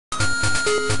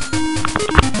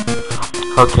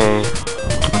Okay,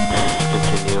 let's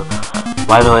continue.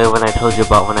 By the way, when I told you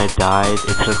about when I died,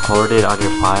 it's recorded on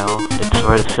your file. It's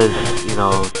where it says, you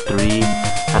know, 3.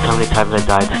 That's how many times I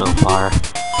died so far.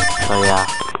 So yeah.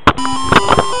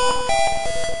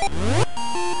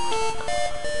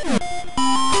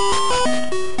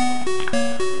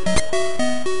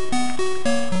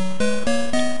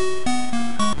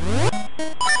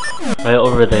 Right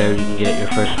over there, you can get your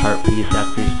first heart piece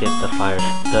after you get the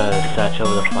statue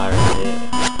with the fire hit.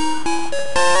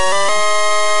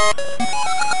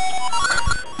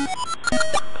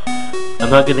 I'm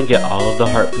not gonna get all of the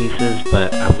heart pieces,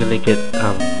 but I'm gonna get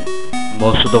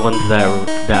most of the ones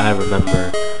that I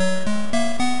remember.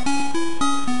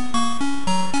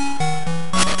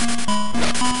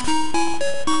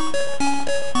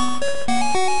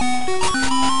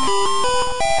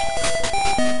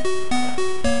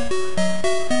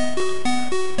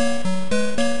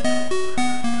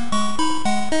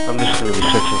 I'm just gonna be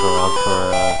searching around for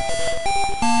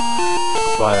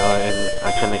and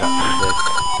I kinda got sick.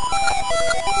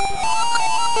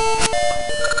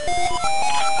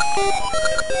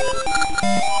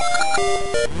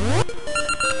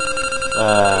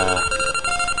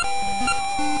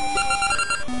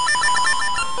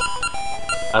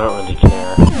 I don't really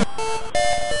care.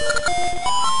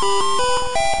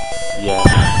 Yes.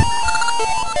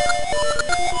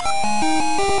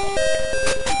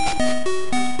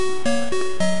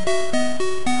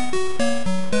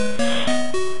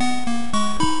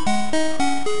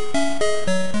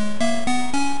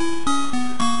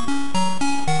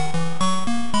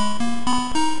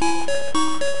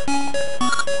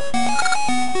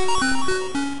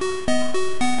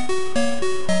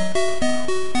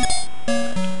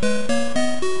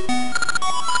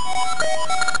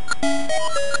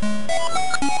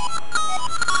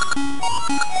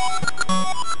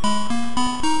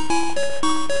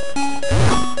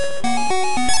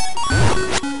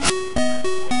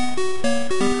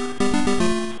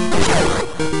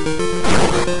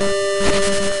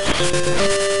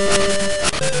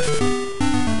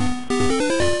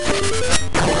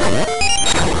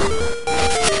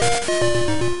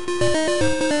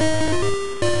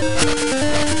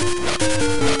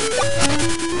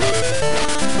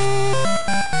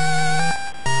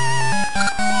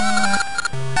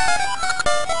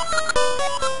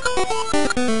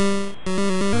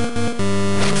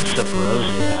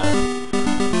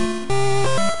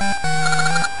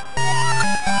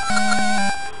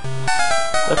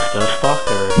 That's no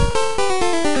stalker.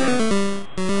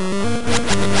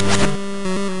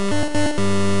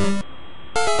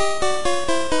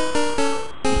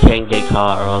 You can't get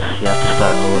caught or else you have to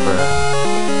start over.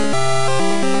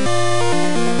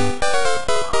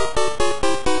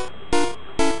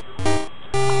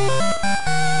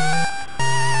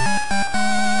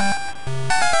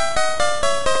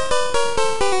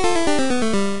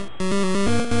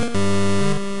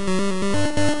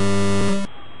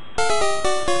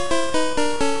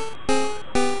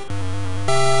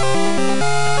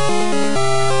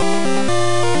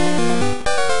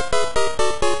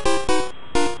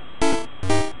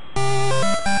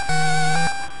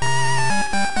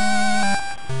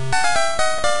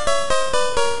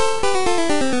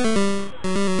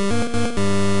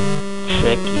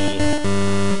 Tricky.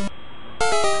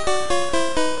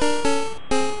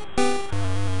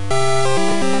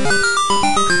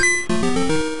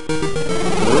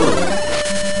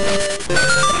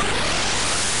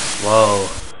 Whoa.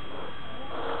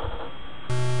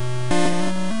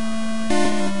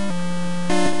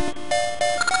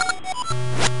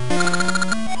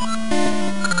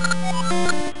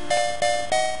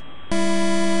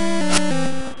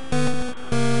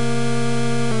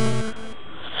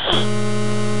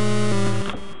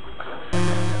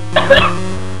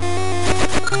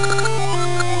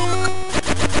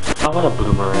 I want a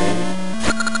boomerang.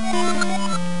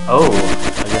 Oh,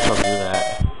 I guess I'll do that.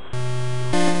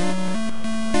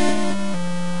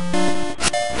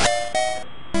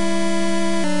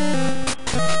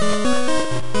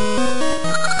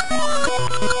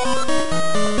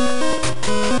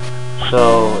 So,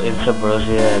 in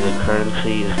Subrosia, the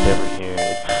currency is different here.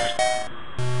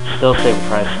 It's still same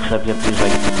price, except you have to use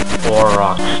like 4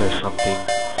 rocks or something.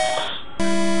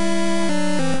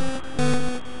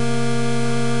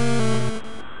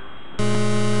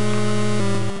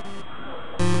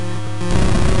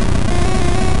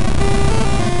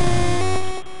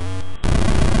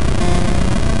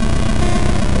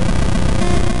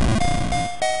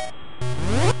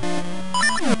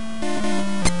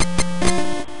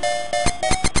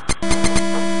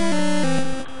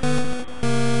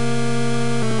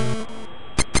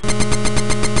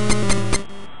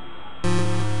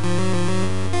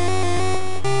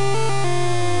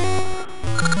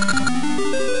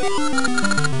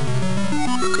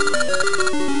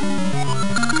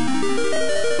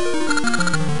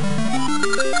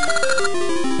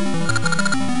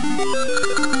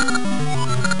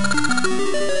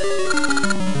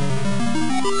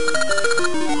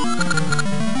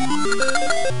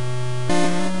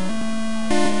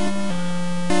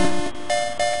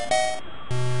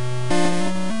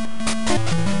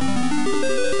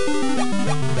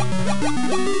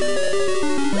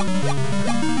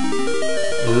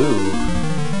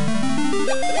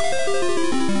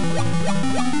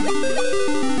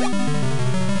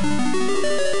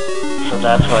 So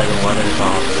that's why the water is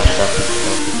all messed up and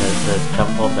stuff, because the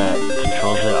temple that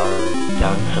controls it are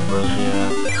down in Subrosia,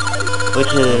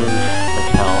 which is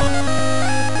like hell.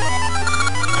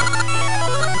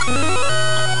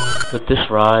 With this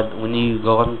rod, when you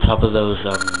go on top of those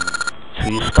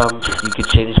tree stumps, you can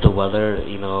change the weather,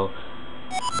 you know,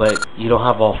 but you don't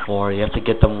have all four. You have to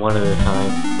get them one at a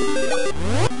time.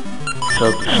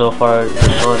 So far,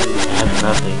 this one has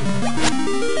nothing.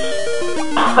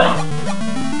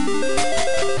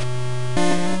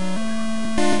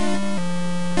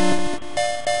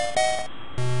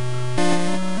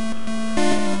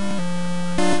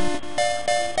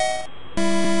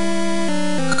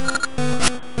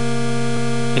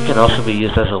 It can also be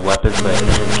used as a weapon, but it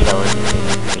doesn't kill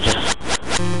anything. It just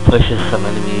pushes some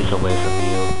enemies away from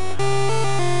you.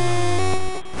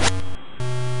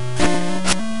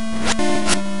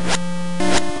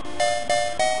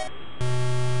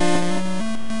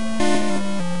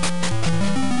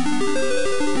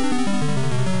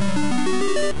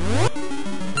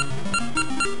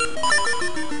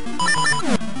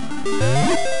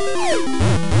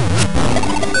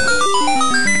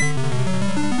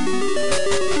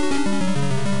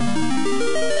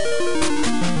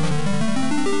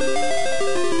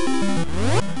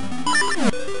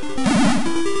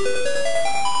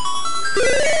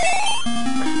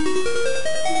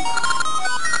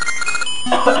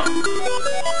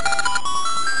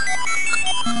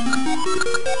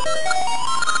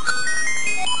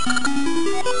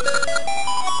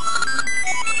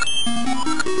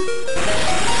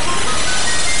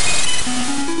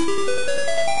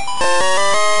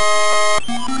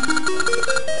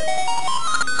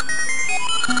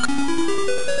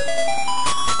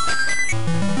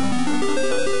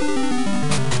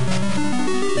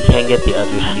 You can't get the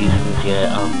other seasons yet.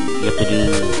 You have to do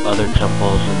other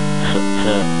temples and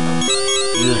to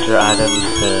use your items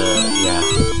to, yeah,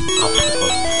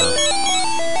 obstacles and stuff.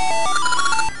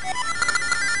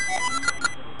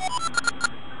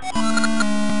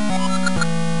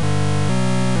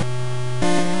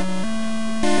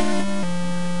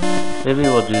 Maybe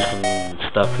we'll do some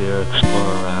stuff here,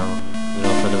 explore around, you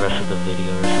know, for the rest of the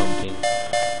video or something.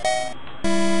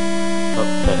 Oh,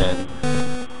 dead end.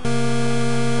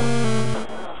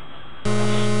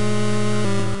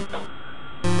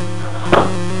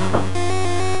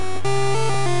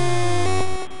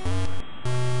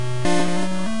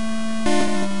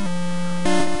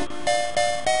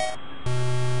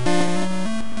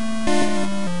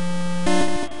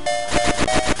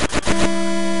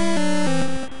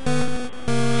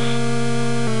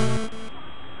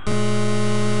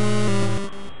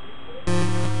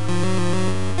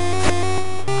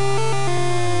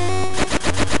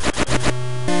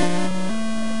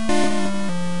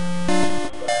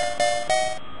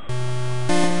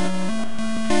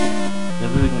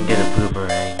 Maybe we can get a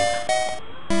boomerang.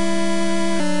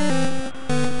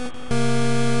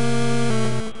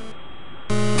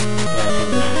 Yeah, I think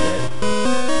this is it.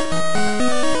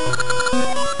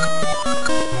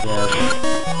 Yes.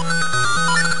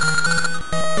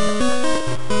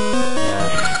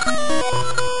 Yes.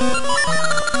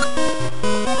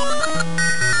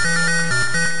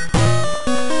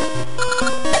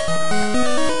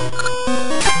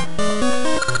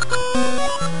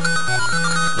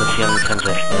 Let's see how many times I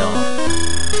fail.